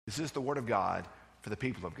This is the word of God for the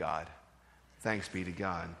people of God. Thanks be to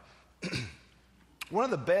God. One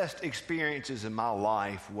of the best experiences in my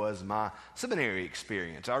life was my seminary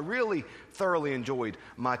experience. I really thoroughly enjoyed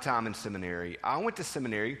my time in seminary. I went to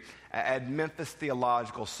seminary at Memphis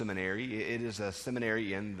Theological Seminary. It is a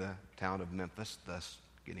seminary in the town of Memphis, thus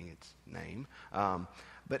getting its name.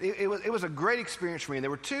 But it was a great experience for me. And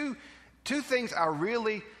there were two things I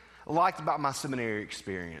really liked about my seminary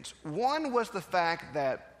experience. One was the fact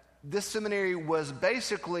that this seminary was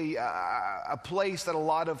basically a place that a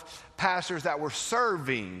lot of pastors that were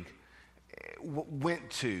serving went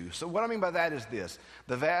to. So what I mean by that is this.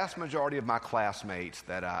 The vast majority of my classmates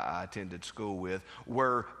that I attended school with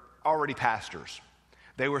were already pastors.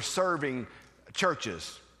 They were serving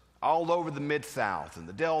churches all over the Mid-South and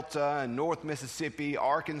the Delta and North Mississippi,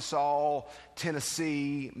 Arkansas,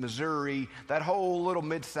 Tennessee, Missouri, that whole little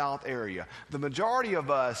Mid-South area. The majority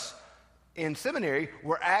of us in seminary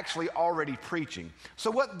were actually already preaching. So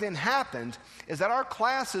what then happened is that our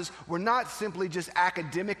classes were not simply just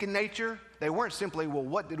academic in nature. They weren't simply, well,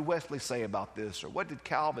 what did Wesley say about this, or what did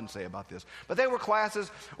Calvin say about this? But they were classes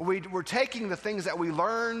where we were taking the things that we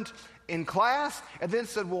learned in class and then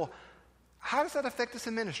said, well, how does that affect us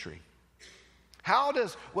in ministry? How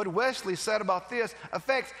does what Wesley said about this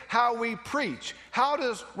affect how we preach? How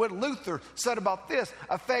does what Luther said about this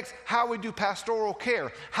affect how we do pastoral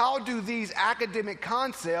care? How do these academic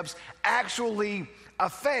concepts actually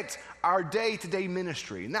affect our day-to-day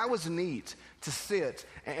ministry? And that was neat to sit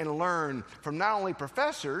and learn from not only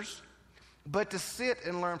professors, but to sit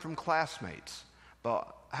and learn from classmates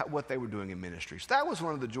about what they were doing in ministry. So that was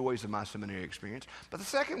one of the joys of my seminary experience. But the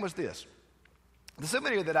second was this. The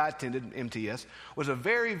seminary that I attended, MTS, was a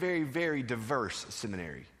very, very, very diverse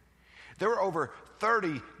seminary. There were over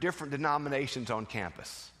 30 different denominations on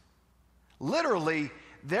campus. Literally,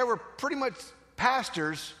 there were pretty much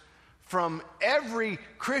pastors from every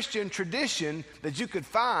Christian tradition that you could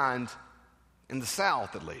find in the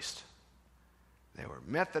South, at least. There were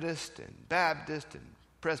Methodist and Baptist and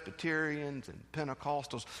Presbyterians and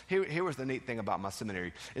Pentecostals. Here was the neat thing about my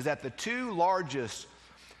seminary, is that the two largest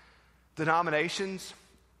denominations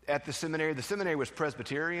at the seminary was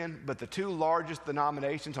Presbyterian, but the two largest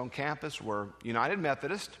denominations on campus were United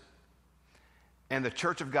Methodist and the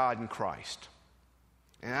Church of God in Christ.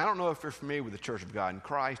 And I don't know if you're familiar with the Church of God in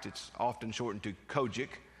Christ. It's often shortened to COGIC,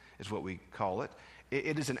 is what we call it.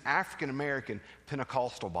 It is an African-American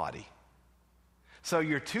Pentecostal body. So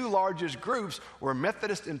your two largest groups were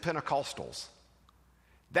Methodist and Pentecostals.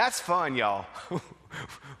 That's fun, y'all.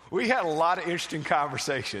 We had a lot of interesting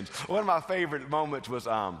conversations. One of my favorite moments was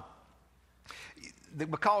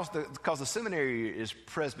because the seminary is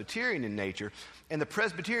Presbyterian in nature, in the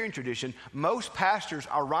Presbyterian tradition, most pastors,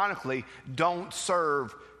 ironically, don't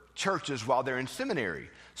serve churches while they're in seminary.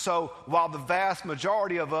 So while the vast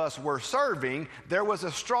majority of us were serving, there was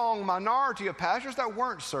a strong minority of pastors that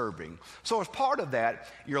weren't serving. So as part of that,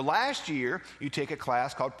 your last year, you take a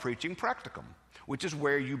class called Preaching Practicum, which is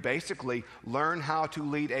where you basically learn how to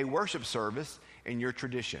lead a worship service in your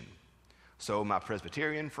tradition. So my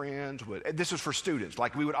Presbyterian friends this was for students,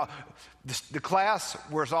 the class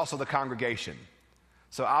was also the congregation.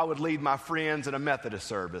 So I would lead my friends in a Methodist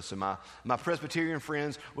service, and my Presbyterian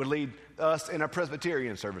friends would lead us in a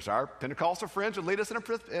Presbyterian service. Our Pentecostal friends would lead us in a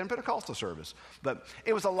Pentecostal service. But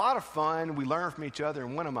it was a lot of fun. We learned from each other,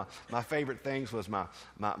 and one of my favorite things was my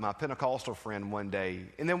Pentecostal friend one day.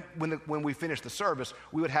 And then when we finished the service,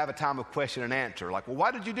 we would have a time of question and answer, like, well,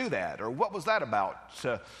 why did you do that? Or what was that about?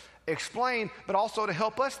 To explain, but also to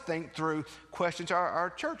help us think through questions our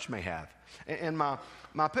church may have. And my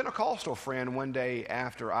Pentecostal friend one day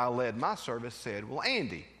after I led my service said, well,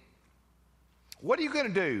 Andy, what are you going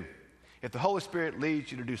to do if the Holy Spirit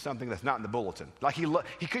leads you to do something that's not in the bulletin? Like he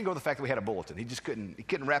couldn't go with the fact that we had a bulletin. He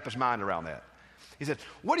couldn't wrap his mind around that. He said,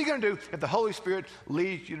 what are you going to do if the Holy Spirit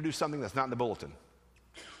leads you to do something that's not in the bulletin?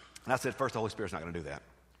 And I said, first, the Holy Spirit's not going to do that.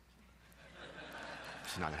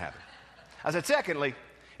 It's not going to happen. I said, secondly,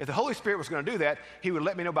 if the Holy Spirit was going to do that, he would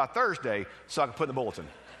let me know by Thursday so I could put in the bulletin.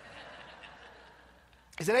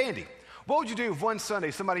 He said, Andy, what would you do if one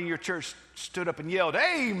Sunday somebody in your church stood up and yelled,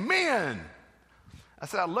 amen? I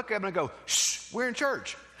said, I'd look at him and go, shh, we're in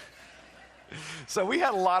church. So we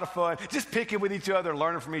had a lot of fun just picking with each other and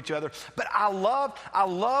learning from each other. But I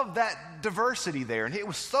love that diversity there, and it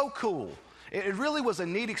was so cool. It really was a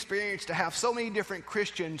neat experience to have so many different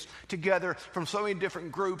Christians together from so many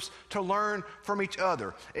different groups to learn from each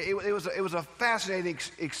other. It was a fascinating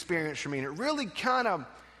experience for me, and it really kind of,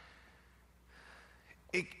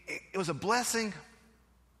 it was a blessing,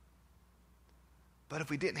 but if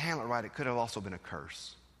we didn't handle it right, it could have also been a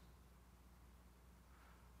curse.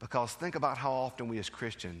 Because think about how often we as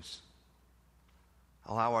Christians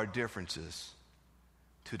allow our differences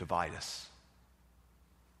to divide us.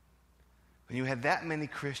 When you had that many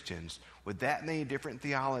Christians with that many different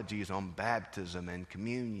theologies on baptism and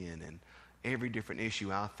communion and every different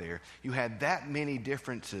issue out there, you had that many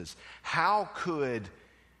differences. That could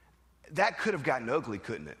have gotten ugly,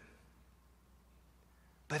 couldn't it?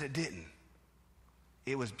 But it didn't.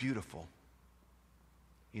 It was beautiful.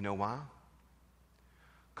 You know why?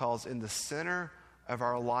 Because in the center of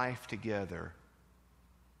our life together,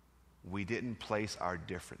 we didn't place our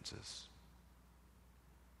differences.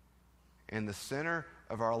 In the center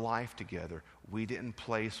of our life together, we didn't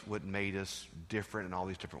place what made us different in all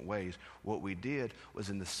these different ways. What we did was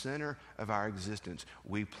in the center of our existence,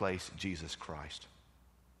 we placed Jesus Christ.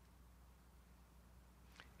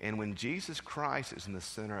 And when Jesus Christ is in the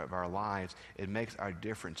center of our lives, it makes our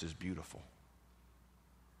differences beautiful.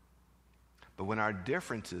 But when our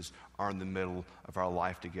differences are in the middle of our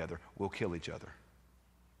life together, we'll kill each other.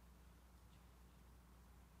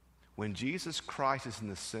 When Jesus Christ is in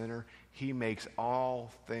the center, he makes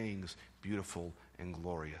all things beautiful and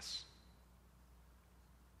glorious.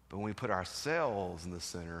 But when we put ourselves in the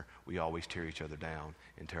center, we always tear each other down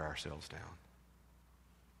and tear ourselves down.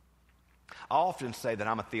 I often say that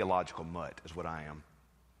I'm a theological mutt, is what I am.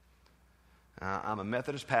 I'm a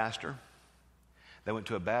Methodist pastor that went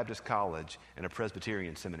to a Baptist college and a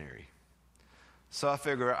Presbyterian seminary. So I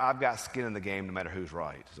figure I've got skin in the game no matter who's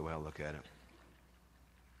right, is the way I look at it.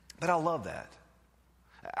 But I love that.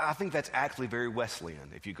 I think that's actually very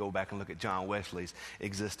Wesleyan, if you go back and look at John Wesley's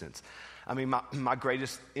existence. I mean, my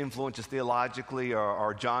greatest influences theologically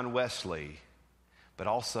are John Wesley, but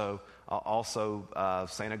also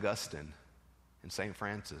St. Augustine and St.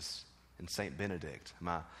 Francis and St. Benedict.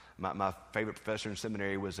 My favorite professor in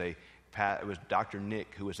seminary was Dr.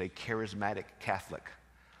 Nick, who was a charismatic Catholic.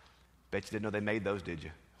 Bet you didn't know they made those, did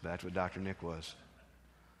you? That's what Dr. Nick was.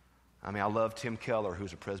 I mean, I love Tim Keller,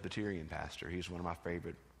 who's a Presbyterian pastor. He's one of my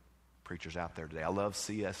favorite preachers out there today. I love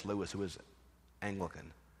C.S. Lewis, who is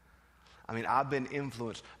Anglican. I mean, I've been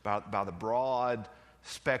influenced by the broad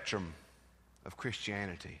spectrum of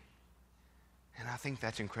Christianity. And I think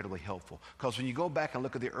that's incredibly helpful. Because when you go back and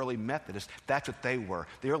look at the early Methodists, that's what they were.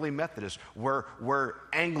 The early Methodists were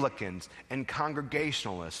Anglicans and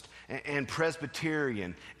Congregationalists and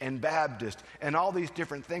Presbyterian and Baptist and all these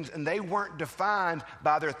different things. And they weren't defined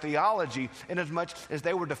by their theology in as much as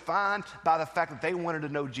they were defined by the fact that they wanted to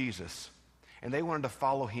know Jesus. And they wanted to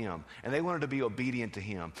follow him. And they wanted to be obedient to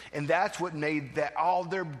him. And that's what made all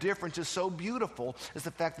their differences so beautiful, is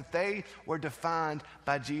the fact that they were defined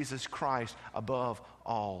by Jesus Christ above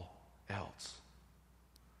all else.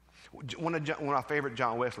 One of my favorite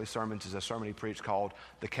John Wesley sermons is a sermon he preached called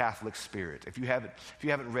The Catholic Spirit. If you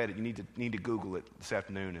haven't read it, you need to Google it this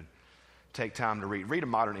afternoon and take time to read. Read a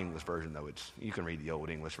modern English version, though. You can read the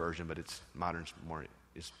old English version, but it's modern's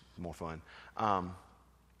more fun.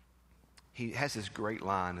 He has this great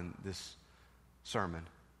line in this sermon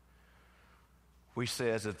where he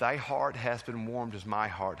says, "If thy heart has been warmed as my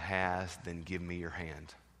heart has, then give me your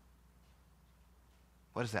hand."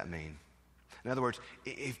 What does that mean? In other words,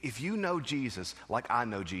 if you know Jesus like I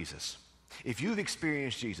know Jesus, if you've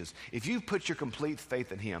experienced Jesus, if you've put your complete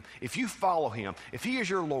faith in him, if you follow him, if he is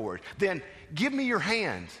your Lord, then give me your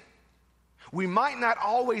hand. We might not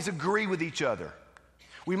always agree with each other.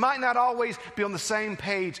 We might not always be on the same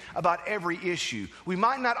page about every issue. We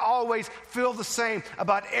might not always feel the same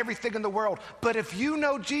about everything in the world. But if you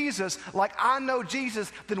know Jesus like I know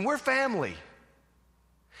Jesus, then we're family.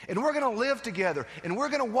 And we're going to live together, and we're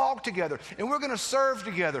going to walk together, and we're going to serve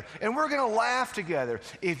together, and we're going to laugh together.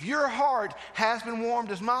 If your heart has been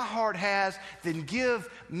warmed as my heart has, then give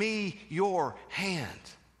me your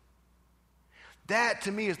hand. That,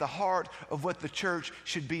 to me, is the heart of what the church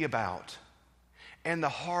should be about, and the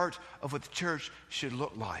heart of what the church should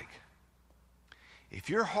look like.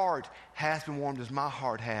 If your heart has been warmed as my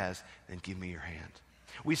heart has, then give me your hand.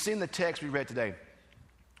 We see in the text we read today,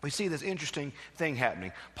 we see this interesting thing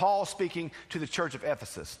happening. Paul speaking to the church of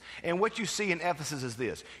Ephesus. And what you see in Ephesus is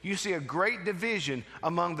this. You see a great division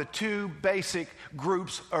among the two basic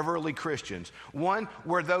groups of early Christians. One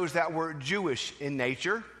were those that were Jewish in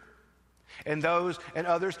nature, and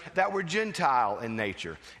others that were Gentile in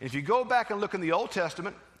nature. And if you go back and look in the Old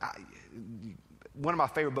Testament, one of my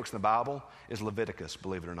favorite books in the Bible is Leviticus,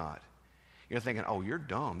 believe it or not. You're thinking, oh, you're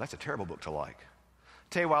dumb. That's a terrible book to like.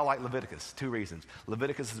 Tell you why I like Leviticus. 2 reasons.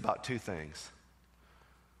 Leviticus is about 2 things.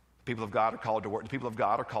 The people of God are called to work. The people of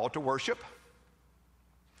God are called to worship.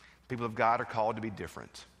 The people of God are called to be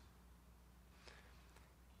different.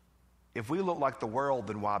 If we look like the world,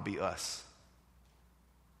 then why be us?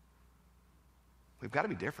 We've got to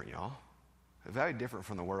be different, y'all. We've got to be different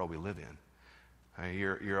from the world we live in.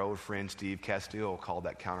 Your old friend Steve Castile called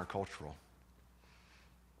that countercultural.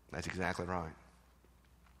 That's exactly right.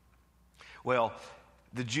 Well,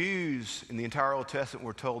 the Jews in the entire Old Testament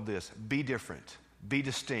were told this: be different, be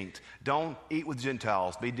distinct. Don't eat with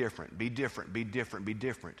Gentiles. Be different, be different, be different, be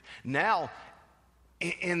different. Now,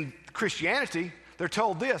 in Christianity, they're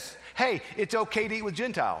told this: hey, it's okay to eat with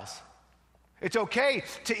Gentiles. It's okay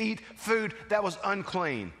to eat food that was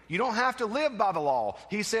unclean. You don't have to live by the law.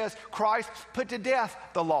 He says Christ put to death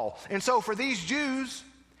the law. And so for these Jews,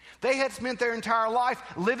 they had spent their entire life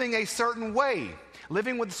living a certain way,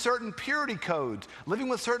 living with certain purity codes, living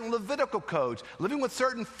with certain Levitical codes, living with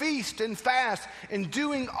certain feasts and fasts, and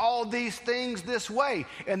doing all these things this way.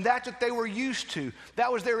 And that's what they were used to.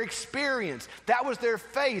 That was their experience. That was their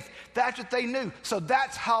faith. That's what they knew. So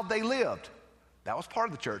that's how they lived. That was part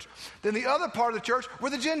of the church. Then the other part of the church were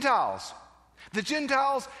the Gentiles. The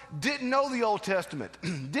Gentiles didn't know the Old Testament,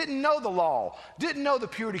 didn't know the law, didn't know the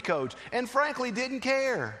purity codes, and frankly didn't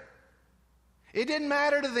care. It didn't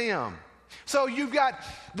matter to them. So you've got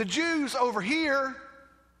the Jews over here,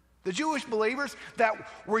 the Jewish believers that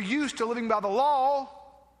were used to living by the law,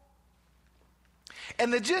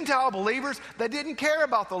 and the Gentile believers that didn't care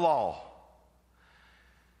about the law.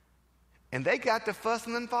 And they got to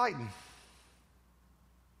fussing and fighting.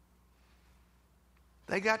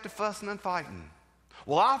 They got to fussing and fighting.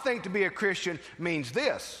 Well, I think to be a Christian means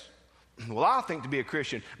this. Well, I think to be a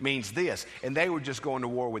Christian means this. And they were just going to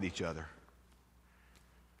war with each other.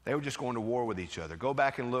 They were just going to war with each other. Go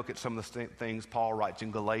back and look at some of the things Paul writes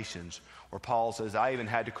in Galatians, where Paul says, I even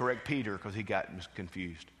had to correct Peter because he got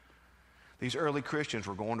confused. These early Christians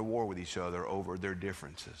were going to war with each other over their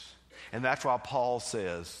differences. And that's why Paul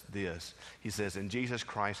says this. He says, and Jesus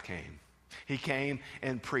Christ came. He came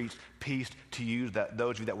and preached peace to you,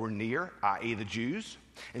 those of you that were near, i.e. the Jews.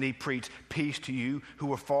 And he preached peace to you who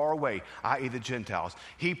were far away, i.e. the Gentiles.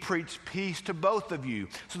 He preached peace to both of you,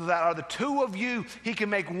 so that out of the two of you, he can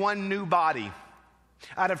make one new body.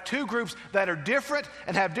 Out of two groups that are different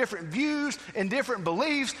and have different views and different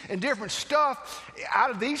beliefs and different stuff,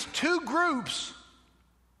 out of these two groups,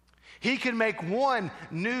 he can make one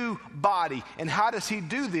new body. And how does he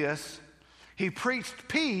do this? He preached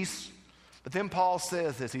peace. But then Paul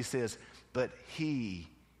says this, he says, but he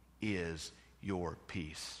is your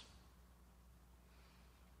peace.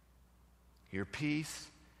 Your peace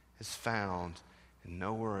is found in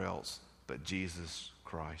nowhere else but Jesus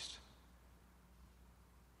Christ.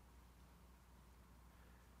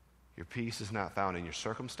 Your peace is not found in your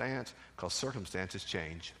circumstance, because circumstances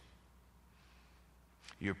change.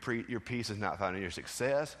 Your peace is not found in your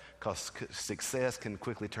success, because success can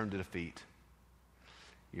quickly turn to defeat.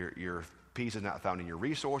 Your peace is not found in your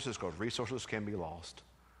resources, because resources can be lost.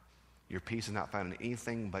 Your peace is not found in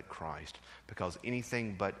anything but Christ, because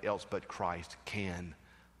anything else but Christ can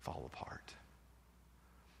fall apart.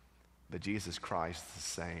 But Jesus Christ is the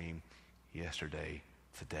same yesterday,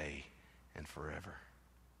 today, and forever.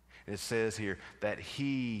 And it says here that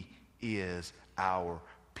he is our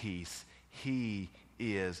peace. He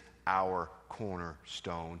is our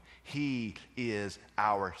cornerstone. He is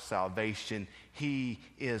our salvation. He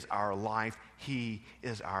is our life. He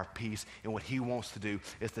is our peace. And what he wants to do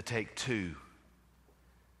is to take two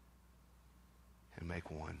and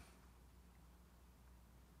make one.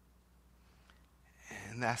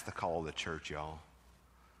 And that's the call of the church, y'all.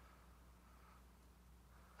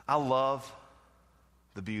 I love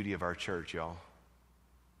the beauty of our church, y'all.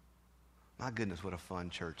 My goodness, what a fun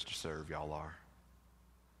church to serve y'all are.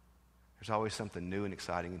 There's always something new and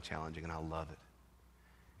exciting and challenging, and I love it.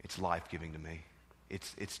 It's life-giving to me.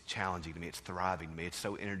 It's challenging to me. It's thriving to me. It's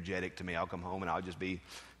so energetic to me. I'll come home and I'll just be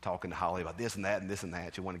talking to Holly about this and that and this and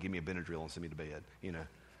that. She'll want to give me a Benadryl and send me to bed, you know.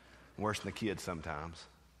 Worse than the kids sometimes.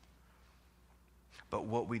 But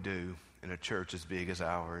what we do in a church as big as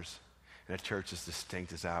ours, in a church as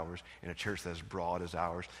distinct as ours, in a church that's broad as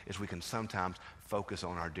ours, is we can sometimes focus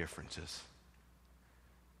on our differences.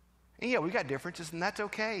 And yeah, we got differences, and that's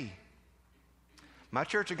okay. My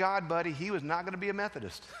Church of God buddy, he was not going to be a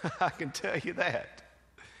Methodist. I can tell you that.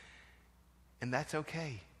 And that's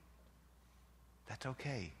okay. That's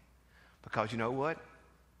okay. Because you know what?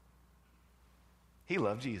 He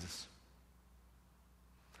loved Jesus.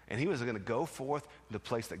 And he was going to go forth to the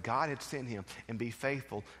place that God had sent him and be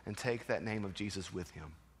faithful and take that name of Jesus with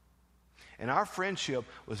him. And our friendship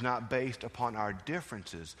was not based upon our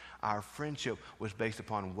differences. Our friendship was based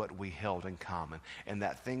upon what we held in common. And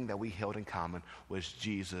that thing that we held in common was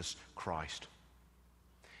Jesus Christ.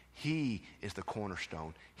 He is the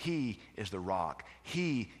cornerstone. He is the rock.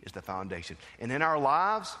 He is the foundation. And in our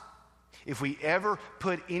lives, If we ever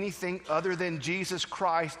put anything other than Jesus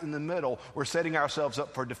Christ in the middle, we're setting ourselves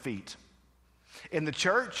up for defeat. In the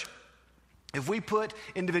church, if we put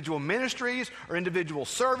individual ministries or individual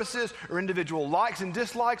services or individual likes and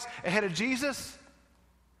dislikes ahead of Jesus,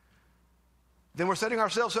 then we're setting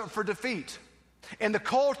ourselves up for defeat. In the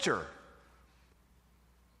culture,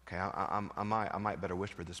 okay, I might better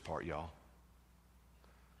whisper this part, y'all.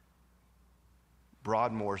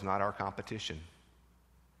 Broadmoor is not our competition.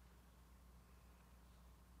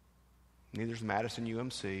 Neither is Madison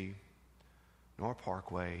UMC, nor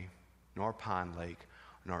Parkway, nor Pine Lake,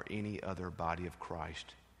 nor any other body of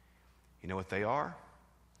Christ. You know what they are?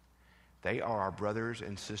 They are our brothers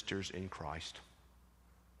and sisters in Christ.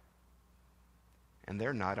 And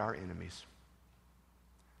they're not our enemies.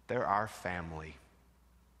 They're our family.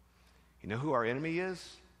 You know who our enemy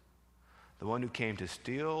is? The one who came to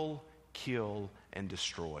steal, kill, and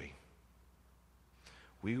destroy.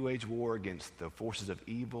 We wage war against the forces of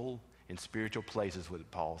evil in spiritual places,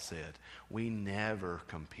 what Paul said. We never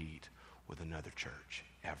compete with another church,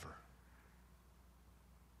 ever.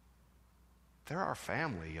 They're our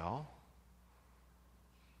family, y'all.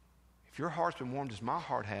 If your heart's been warmed as my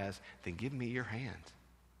heart has, then give me your hand.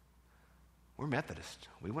 We're Methodists.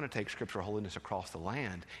 We want to take scriptural holiness across the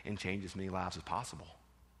land and change as many lives as possible.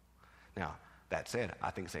 Now, that said,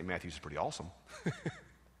 I think St. Matthew's is pretty awesome.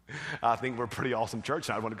 I think we're a pretty awesome church,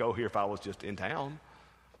 and I'd want to go here if I was just in town.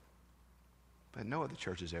 But no other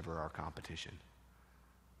church is ever our competition.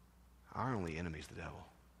 Our only enemy is the devil.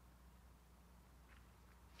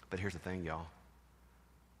 But here's the thing, y'all.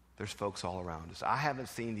 There's folks all around us. I haven't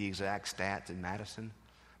seen the exact stats in Madison,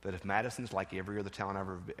 but if Madison's like every other town I've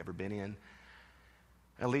ever been in,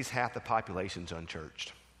 at least half the population's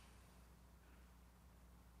unchurched.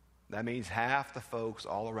 That means half the folks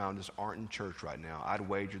all around us aren't in church right now. I'd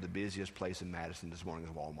wager the busiest place in Madison this morning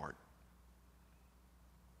is Walmart.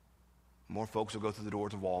 More folks will go through the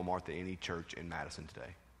doors of Walmart than any church in Madison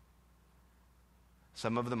today.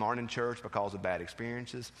 Some of them aren't in church because of bad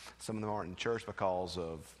experiences. Some of them aren't in church because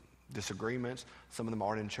of disagreements. Some of them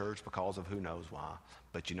aren't in church because of who knows why.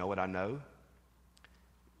 But you know what I know?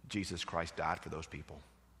 Jesus Christ died for those people.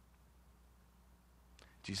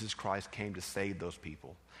 Jesus Christ came to save those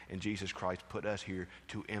people. And Jesus Christ put us here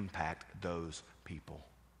to impact those people.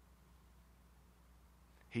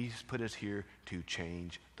 He's put us here to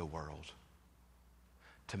change the world,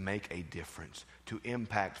 to make a difference, to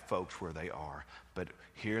impact folks where they are. But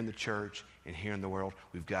here in the church and here in the world,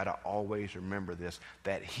 we've got to always remember this,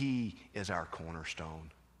 that He is our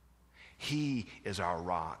cornerstone. He is our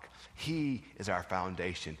rock. He is our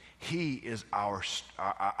foundation. He is our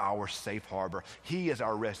safe harbor. He is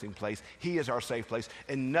our resting place. He is our safe place.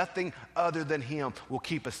 And nothing other than Him will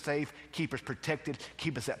keep us safe, keep us protected,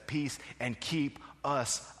 keep us at peace, and keep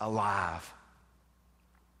us alive.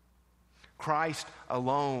 Christ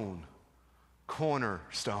alone,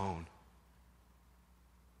 cornerstone.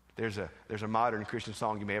 There's a modern Christian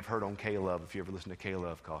song you may have heard on K-Love, if you ever listen to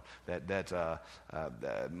K-Love, called that's a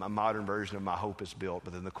modern version of My Hope Is Built,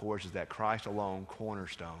 but then the chorus is that Christ alone,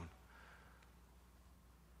 cornerstone.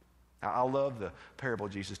 Now, I love the parable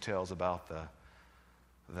Jesus tells about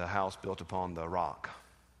the house built upon the rock.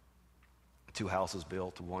 Two houses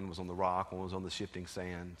built, one was on the rock, one was on the shifting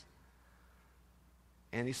sand.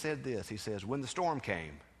 And he said this, he says, when the storm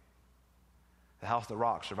came, the house on the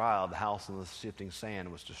rock survived, the house on the shifting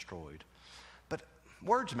sand was destroyed. But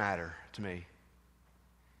words matter to me. And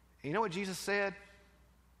you know what Jesus said?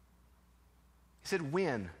 He said,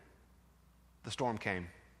 when the storm came.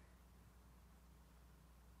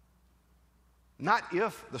 Not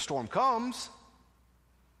if the storm comes,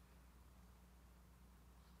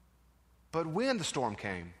 but when the storm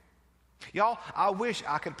came. Y'all, I wish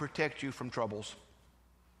I could protect you from troubles.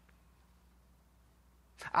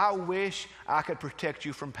 I wish I could protect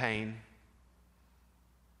you from pain.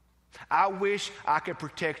 I wish I could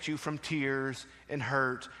protect you from tears and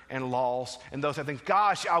hurt and loss and those type of things.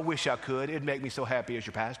 Gosh, I wish I could. It'd make me so happy as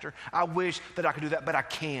your pastor. I wish that I could do that, but I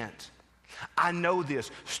can't. I know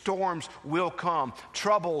this. Storms will come.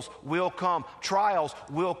 Troubles will come. Trials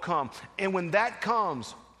will come. And when that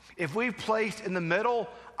comes, if we've placed in the middle,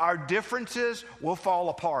 our differences will fall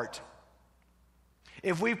apart.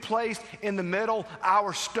 If we place in the middle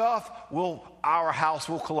our stuff, our house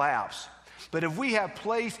will collapse. But if we have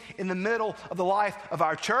placed in the middle of the life of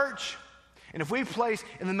our church, and if we place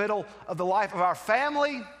in the middle of the life of our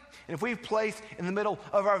family, and if we place in the middle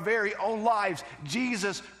of our very own lives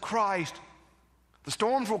Jesus Christ, the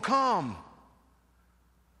storms will come,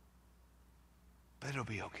 but it'll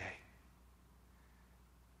be okay.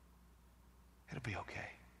 It'll be okay.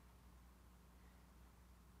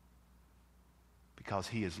 because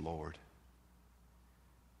he is Lord.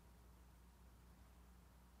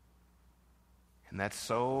 And that's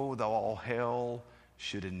so though all hell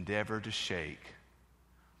should endeavor to shake,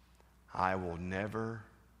 I will never,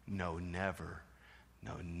 no, never,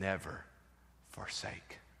 no, never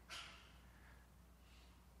forsake.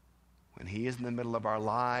 When he is in the middle of our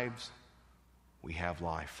lives, we have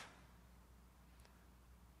life.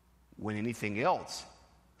 When anything else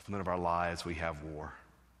is in the middle of our lives, we have war.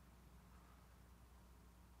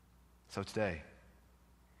 So today,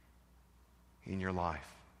 in your life,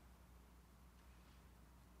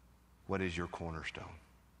 what is your cornerstone?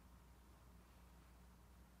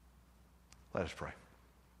 Let us pray.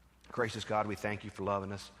 Gracious God, we thank you for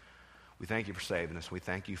loving us. We thank you for saving us. We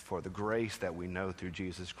thank you for the grace that we know through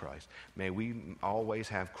Jesus Christ. May we always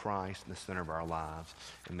have Christ in the center of our lives,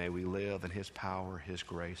 and may we live in his power, his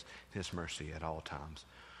grace, his mercy at all times.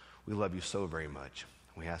 We love you so very much.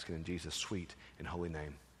 We ask it in Jesus' sweet and holy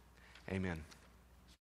name. Amen.